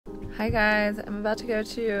Hi guys, I'm about to go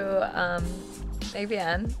to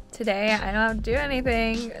AVN. Today I don't have to do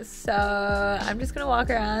anything, so I'm just gonna walk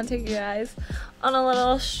around, take you guys on a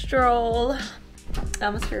little stroll. I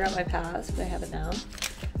almost forgot my pass, but I have it now.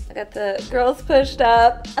 I got the girls pushed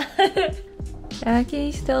up.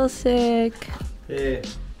 Jackie's still sick. Hey.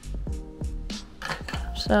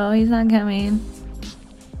 So he's not coming.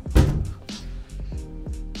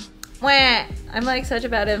 Wah! I'm like such a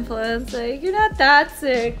bad influence. Like, you're not that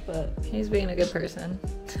sick, but he's being a good person.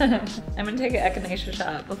 I'm gonna take an echinacea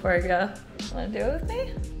shot before I go. Wanna do it with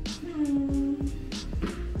me?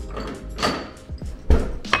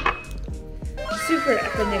 Super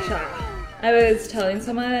echinacea. I was telling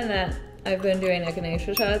someone that I've been doing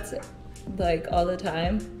echinacea shots like all the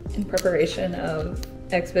time in preparation of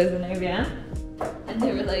expos and AVN. And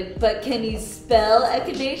they were like, but can you spell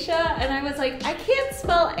echinacea? And I was like, I can't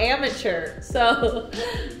spell amateur. So,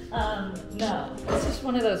 no. It's just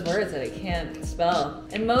one of those words that I can't spell.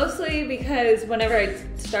 And mostly because whenever I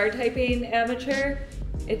start typing amateur,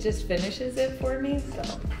 it just finishes it for me, so.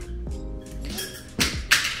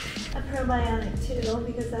 A probiotic too,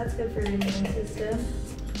 because that's good for your immune system.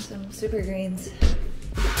 Some super greens.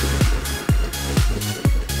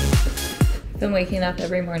 Been waking up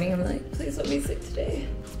every morning. I'm like, please don't be sick today.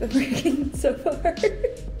 It's been working so far.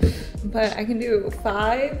 But I can do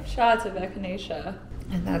 5 shots of echinacea,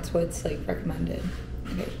 and that's what's like recommended.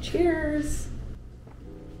 Okay, cheers.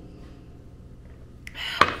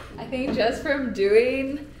 I think just from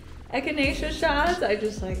doing echinacea shots, I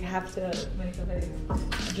just like have to make a face.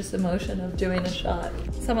 Just the motion of doing a shot.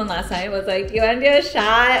 Someone last night was like, you wanna do a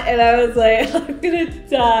shot? And I was like, I'm gonna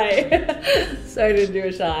die. So I didn't do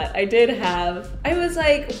a shot. I was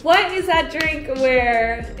like, what is that drink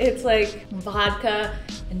where it's like vodka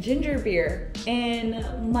and ginger beer?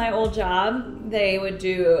 In my old job, they would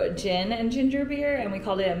do gin and ginger beer, and we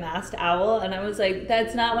called it a masked owl. And I was like,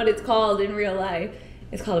 that's not what it's called in real life.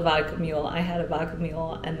 It's called a vodka mule. I had a vodka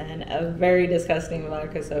mule and then a very disgusting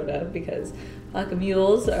vodka soda, because vodka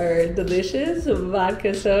mules are delicious.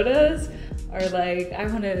 Vodka sodas are like, I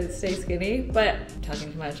want to stay skinny, but I'm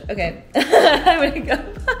talking too much. Okay, I'm gonna go.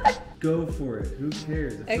 Go for it. Who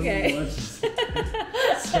cares? If okay.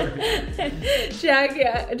 Sorry.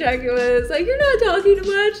 Jackie was like, you're not talking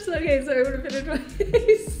too much. So, okay, so I'm gonna finish my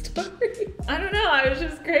story. I don't know, I was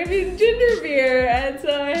just craving ginger beer, and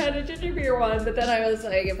so I had a ginger beer one, but then I was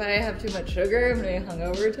like, if I have too much sugar, I'm gonna be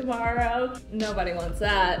hungover tomorrow. Nobody wants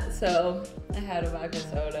that, so I had a vodka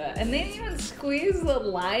soda. And they didn't even squeeze the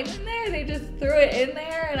lime in there, they just threw it in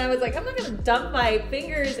there, and I was like, I'm not gonna dump my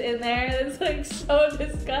fingers in there, it's like so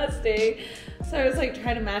disgusting. So I was like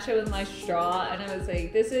trying to match it with my straw, and I was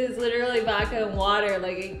like, this is literally vodka and water.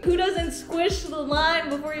 Like, who doesn't squish the lime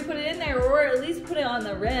before you put it in there, or at least put it on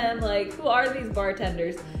the rim? Like, who are these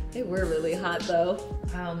bartenders? They were really hot though.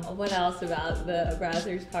 What else about the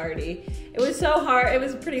Brazzers party? It was so hard. It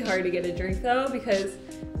was pretty hard to get a drink though, because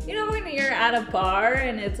you know when you're at a bar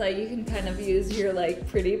and it's like you can kind of use your like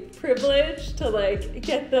pretty privilege to like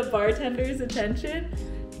get the bartender's attention.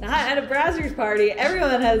 Not at a Brazzers party.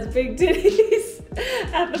 Everyone has big titties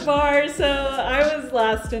at the bar, so I was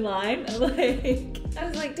last in line. Like, I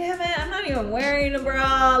was like, damn it, I'm not even wearing a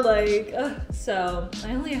bra. Like, so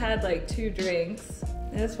I only had like 2 drinks.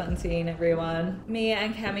 It was fun seeing everyone. Me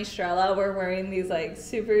and Cami Strella were wearing these like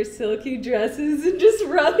super silky dresses and just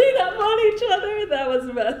rubbing up on each other. That was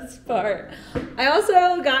the best part. I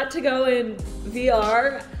also got to go in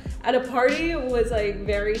VR at a party. It was like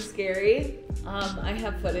very scary. I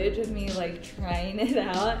have footage of me like trying it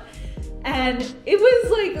out, and it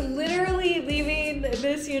was like literally leaving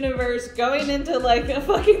this universe, going into like a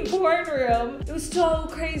fucking porn room. It was so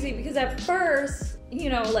crazy because at first,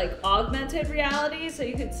 you know, like augmented reality, so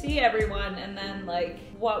you could see everyone and then like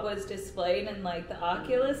what was displayed in like the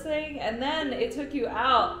Oculus thing, and then it took you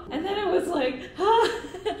out, and then it was like,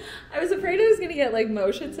 I was afraid I was gonna get like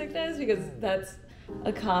motion sickness because that's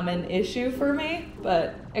a common issue for me,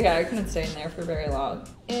 but okay, I couldn't stay in there for very long.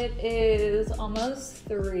 It is almost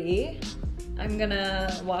 3. I'm gonna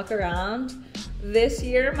walk around. This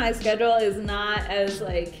year, my schedule is not as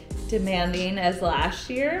like demanding as last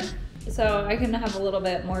year, so I can have a little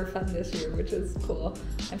bit more fun this year, which is cool.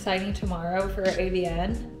 I'm signing tomorrow for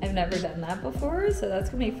AVN. I've never done that before, so that's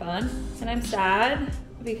gonna be fun. And I'm sad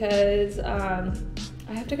because I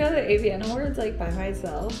have to go to the AVN Awards like by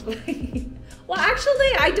myself. Well,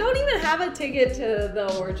 actually, I don't even have a ticket to the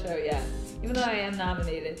award show yet, even though I am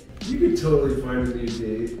nominated. You could totally find a new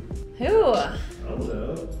date. Who? I don't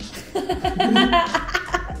know.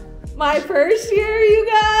 My first year, you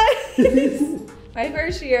guys. My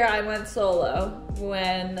first year, I went solo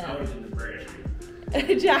when. I was in the branch.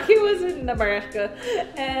 Jackie was in Nebraska,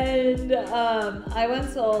 and I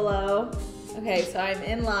went solo. Okay, so I'm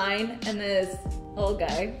in line, and this old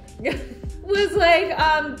guy was like,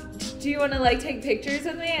 do you want to like take pictures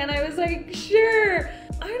with me? And I was like, sure.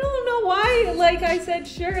 I don't know why, like I said,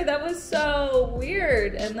 sure. That was so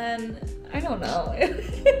weird. And then, I don't know.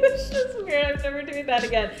 It was just weird. I'm never doing that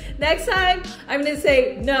again. Next time, I'm gonna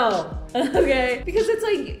say no, okay? Because it's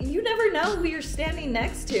like, you never know who you're standing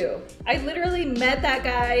next to. I literally met that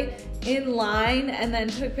guy in line and then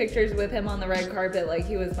took pictures with him on the red carpet like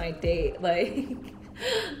he was my date. Like,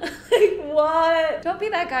 like what? Don't be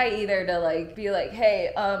that guy either to like be like,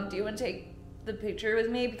 hey, do you want to take the picture with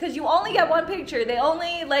me? Because you only get one picture. They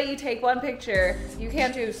only let you take one picture. You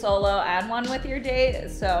can't do solo and one with your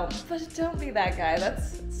date. So, but don't be that guy.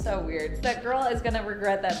 That's so weird. That girl is gonna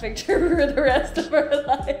regret that picture for the rest of her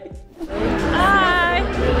life. Hi.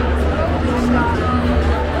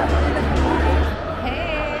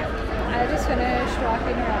 Hey, I just finished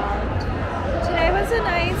walking around. Today was a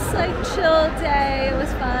nice, like, chill day. It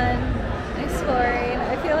was fun, exploring.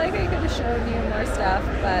 I feel like I could have shown you more stuff,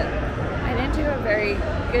 but I didn't do a very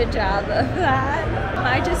good job of that.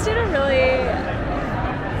 I just did a really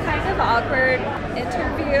kind of awkward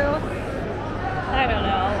interview. I don't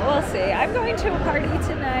know, we'll see. I'm going to a party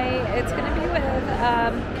tonight. It's gonna be with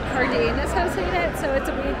Hardin is hosting it, so it's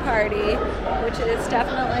a weed party, which is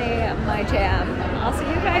definitely my jam. I'll see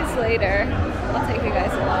you guys later. I'll take you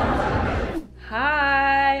guys along.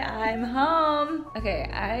 Hi, I'm home. Okay,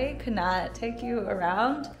 I could not take you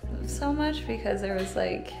around so much because there was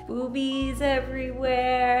like boobies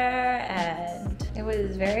everywhere and it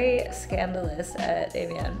was very scandalous at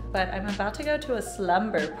AVN. But I'm about to go to a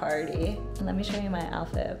slumber party. Let me show you my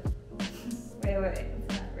outfit. Wait,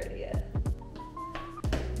 it's not ready yet.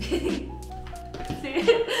 See?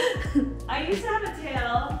 I used to have a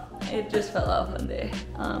tail. It just fell off one day.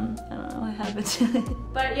 I don't know what happened to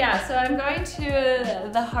it. But yeah, so I'm going to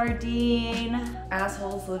the Hardin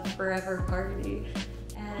Assholes Live Forever party.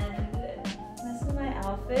 And this is my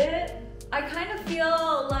outfit. I kind of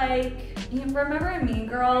feel like, you remember in Mean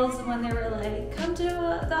Girls when they were like, come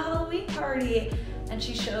to the Halloween party? And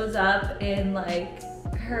she shows up in like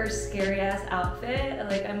her scary ass outfit.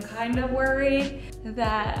 Like, I'm kind of worried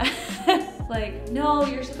that, like, no,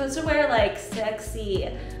 you're supposed to wear like sexy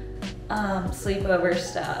sleepover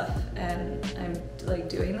stuff, and I'm like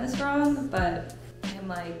doing this wrong, but I'm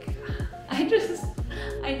like, I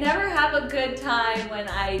never have a good time when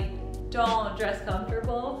I don't dress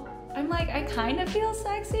comfortable. I'm like, I kind of feel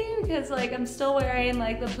sexy because like I'm still wearing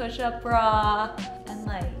like the push-up bra and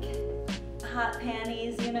like hot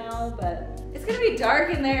panties, you know, but it's gonna be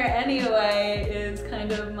dark in there anyway is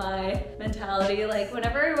kind of my mentality. Like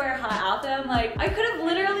whenever I wear a hot outfit, I'm like, I could have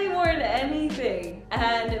literally worn anything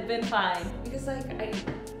and been fine. Because like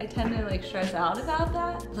I tend to like stress out about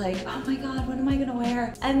that. Like, oh my God, what am I gonna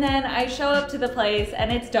wear? And then I show up to the place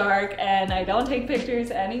and it's dark and I don't take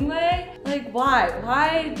pictures anyway. Like why?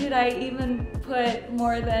 Why did I even put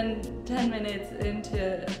more than 10 minutes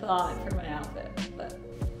into thought for my outfit? But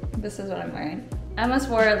this is what I'm wearing. I almost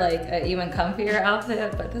wore like an even comfier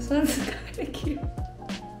outfit, but this one's kind of cute.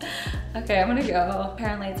 Okay, I'm gonna go.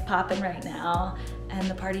 Apparently it's popping right now and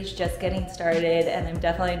the party's just getting started and I'm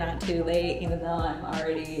definitely not too late even though I'm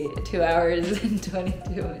already 2 hours and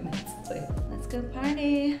 22 minutes late. Let's go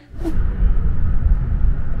party.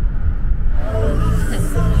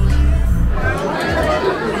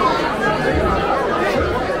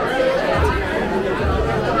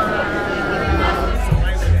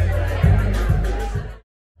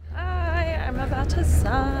 To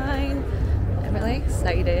sign. I'm really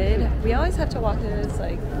excited. We always have to walk to this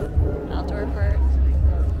like outdoor part.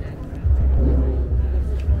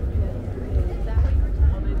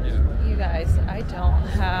 You guys, I don't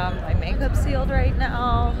have my makeup sealed right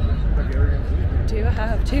now. I do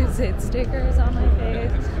have 2 zit stickers on my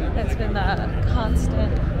face. That's been the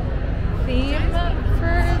constant theme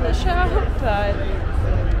for the show, but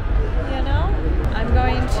you know, I'm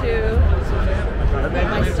going to put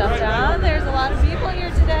my stuff down. There's a lot of people here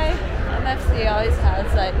today. MFC always has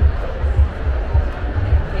like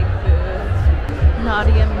big booths.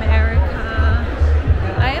 Naughty America.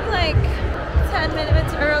 I am like 10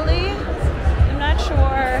 minutes early. I'm not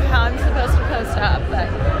sure how I'm supposed to post up, but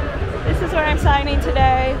this is where I'm signing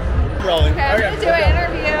today. Rolling. Okay, I'm gonna do an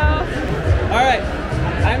interview. Alright,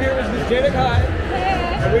 I'm here with Ms. Jada Kai. Hey.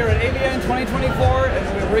 And we are at AVN 2024, and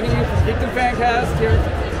we're bringing you from Geekdom Fancast here.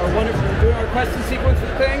 We're doing our question sequence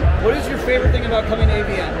thing. What is your favorite thing about coming to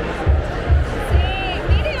AVN?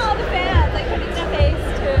 Meeting all the fans, like putting a face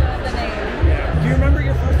to the name. Do you remember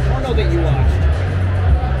your first porno that you watched?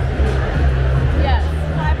 Yes.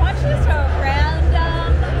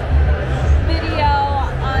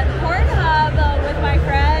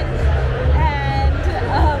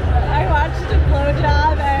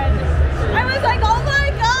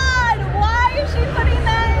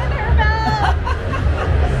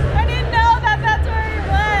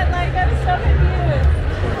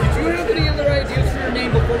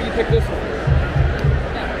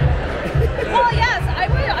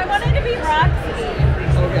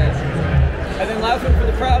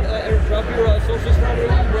 crowd, drop your socials for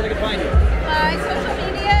everyone, where they can find you. My social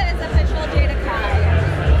media is official Jada Kai.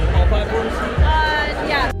 All platforms?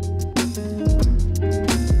 Yeah.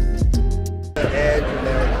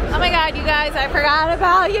 Oh my god, you guys, I forgot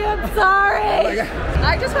about you. I'm sorry. Oh my god.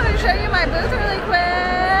 I just want to show you my booth really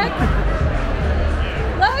quick.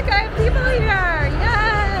 Look, I have people here.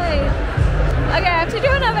 Yay. Okay, I have to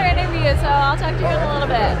do another interview, so I'll talk to you in a little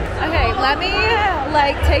bit. Okay, let me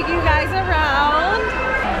take you guys around.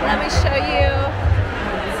 Let me show you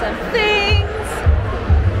some things.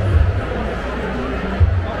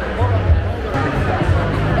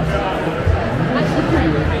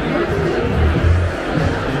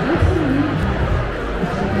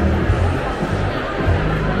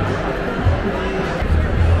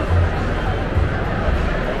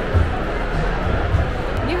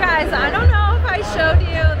 You guys, I don't know if I showed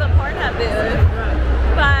you the Pornhub booth,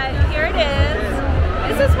 but here it is.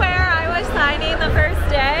 This is where I was signing the first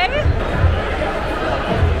day.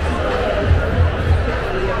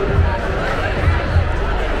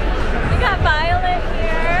 We got Violet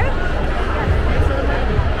here.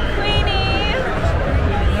 Queenie.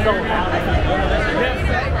 And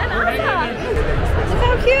Anna. Look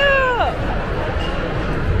how cute.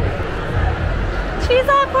 She's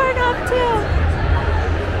on Pornhub too.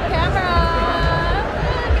 Camera.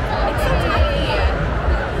 It's so tiny.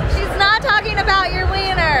 She's not talking about your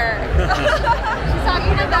wiener. She's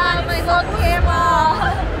talking about my little camera.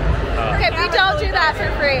 Okay, we don't do that for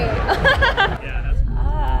free.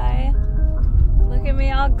 Hi. Look at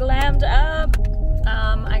me all glammed up.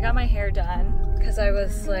 I got my hair done because I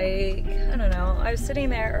was like, I don't know. I was sitting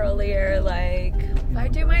there earlier like, if I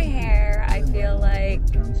do my hair, I feel like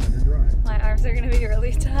my arms are gonna be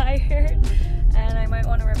really tired. And I might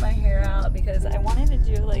want to rip my hair out because I wanted to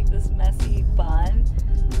do like this messy bun,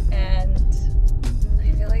 and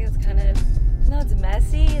I feel like it's kind of, even though it's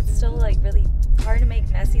messy, it's still like really hard to make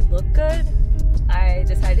messy look good. I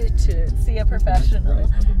decided to see a professional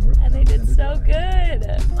and they did so good.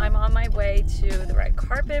 I'm on my way to the red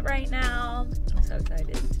carpet right now. I'm so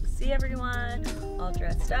excited to see everyone all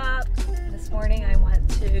dressed up. This morning I went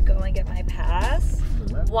to go and get my pass.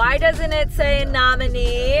 Why doesn't it say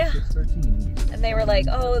nominee? And they were like,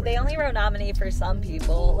 oh, they only wrote nominee for some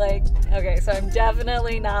people. Like, okay, so I'm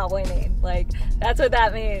definitely not winning. Like, that's what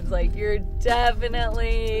that means. Like, you're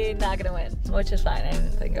definitely not gonna win, which is fine. I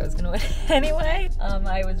didn't think I was gonna win anyway.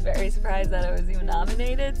 I was very surprised that I was even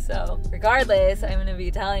nominated. So regardless, I'm gonna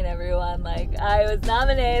be telling everyone, like, I was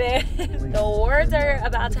nominated. The awards are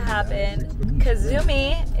about to happen.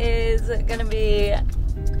 Kazumi is gonna be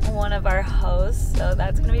one of our hosts, so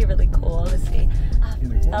that's gonna be really cool to see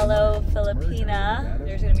fellow Filipina.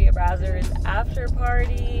 There's gonna be a Brazzers after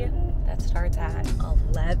party that starts at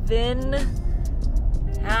 11.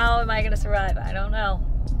 How am I gonna survive? I don't know.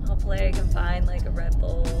 Hopefully I can find like a Red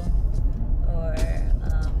Bull or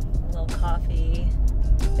a little coffee.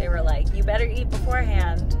 They were like, you better eat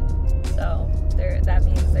beforehand. So that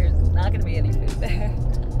means there's not gonna be any food there.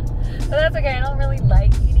 But that's okay, I don't really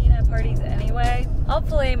like eating at parties anyway.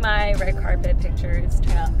 Hopefully my red carpet pictures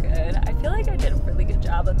turn out good. I feel like I did a really good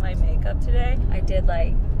job with my makeup today. I did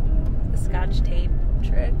like the scotch tape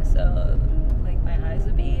trick, so like my eyes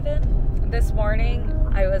would be even. This morning,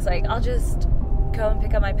 I was like, I'll just go and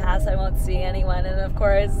pick up my pass, I won't see anyone. And of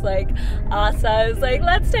course, like, Asa is like,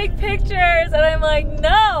 let's take pictures. And I'm like,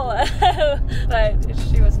 no. But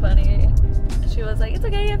she was funny. She was like, it's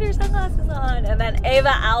okay, you have your sunglasses on. And then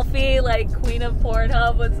Ava Alfie, like queen of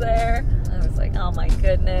Pornhub, was there. I was like, oh my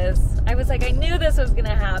goodness. I was like, I knew this was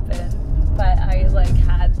gonna happen. But I like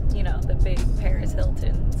had, you know, the big Paris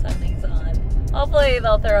Hilton Sundays on. Hopefully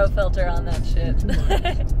they'll throw a filter on that shit.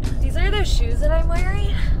 These are the shoes that I'm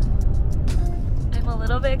wearing. I'm a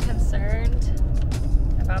little bit concerned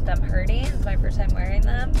about them hurting. It's my first time wearing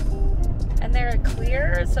them. And they're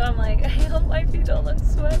clear, so I'm like, I hope my feet don't look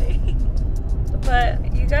sweaty.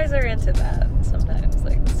 But you guys are into that sometimes,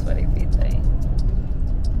 like the sweaty feet thing.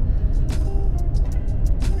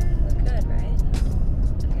 Look good, right?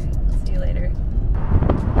 Okay, I'll see you later.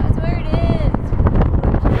 That's where it is.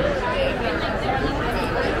 I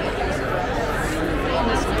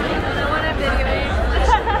don't know what I'm doing.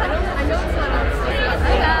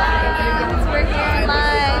 Hi guys, we're here in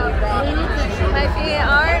line. My feet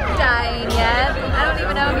aren't dying yet. I don't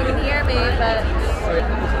even know if you can hear me, but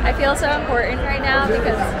I feel so important right now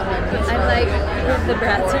because I'm like the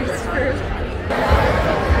Brazzers crew.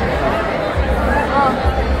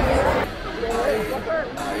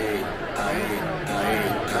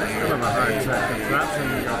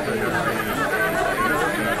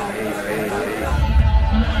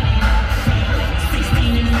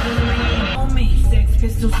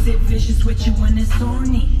 Pistol sit vicious with you when it's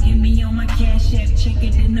horny. Hit me on my cash app, check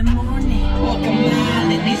it in the morning. Walk a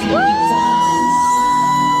mile in these Louis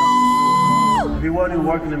Vuittons. If you want to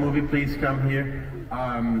work in the movie, please come here.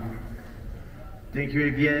 Thank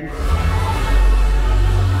you, AVN.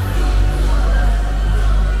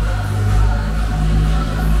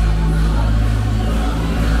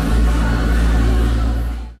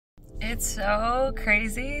 It's so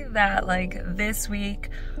crazy that like this week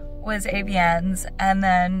was AVN's and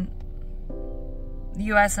then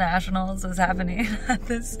US Nationals was happening at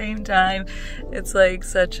the same time. It's like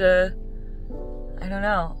such a, I don't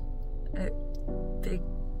know, a big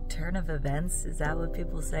turn of events. Is that what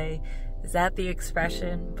people say? Is that the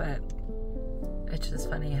expression? But it's just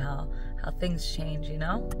funny how things change, you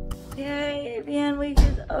know? Yay, AVN week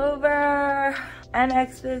is over. And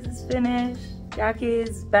Xmas is finished. Jackie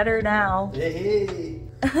is better now. Hey.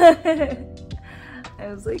 I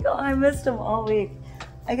was like, oh, I missed him all week.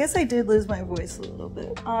 I guess I did lose my voice a little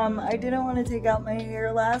bit. I didn't want to take out my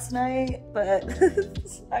hair last night, but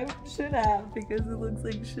I should have because it looks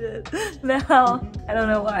like shit now. I don't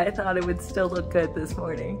know why I thought it would still look good this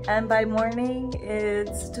morning. And by morning,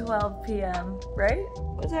 it's 12 p.m., right?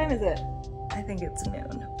 What time is it? I think it's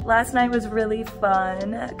noon. Last night was really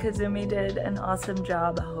fun. Kazumi did an awesome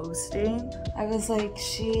job hosting. I was like,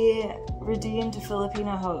 she redeemed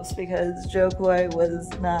Filipino host because Jokoi was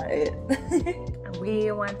not it.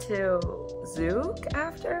 We went to Zouk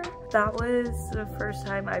after. That was the first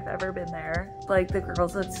time I've ever been there. Like the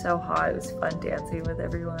girls looked so hot. It was fun dancing with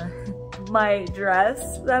everyone. My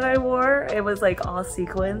dress that I wore, it was like all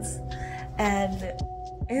sequins and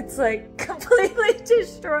it's like completely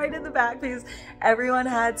destroyed in the back because everyone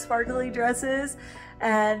had sparkly dresses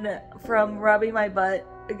and from rubbing my butt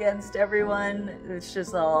against everyone, it's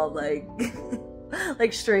just all like,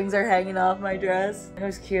 like strings are hanging off my dress. It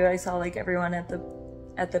was cute. I saw like everyone at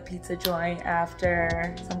the pizza joint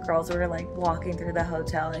after. Some girls were like walking through the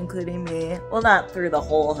hotel, including me. Well, not through the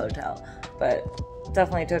whole hotel, but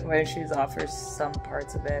definitely took my shoes off for some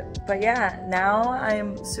parts of it. But yeah, now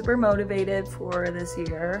I'm super motivated for this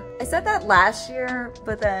year. I said that last year,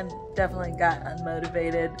 but then definitely got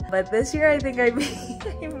unmotivated. But this year, I think I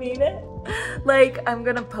mean it. Like, I'm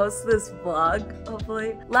gonna post this vlog,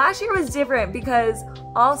 hopefully. Last year was different because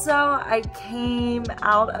also I came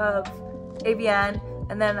out of AVN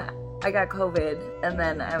and then I got COVID and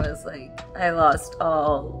then I was like, I lost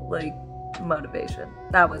all like motivation.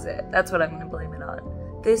 That was it. That's what I'm gonna blame it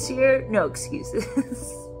on. This year, no excuses.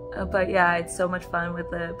 But yeah, I had so much fun with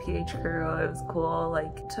the PH crew. It was cool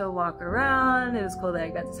like to walk around. It was cool that I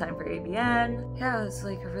got to sign for AVN. Yeah, it was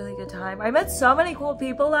like a really good time. I met so many cool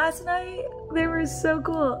people last night. They were so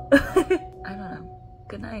cool. I don't know.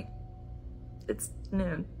 Good night. It's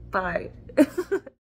noon. Bye.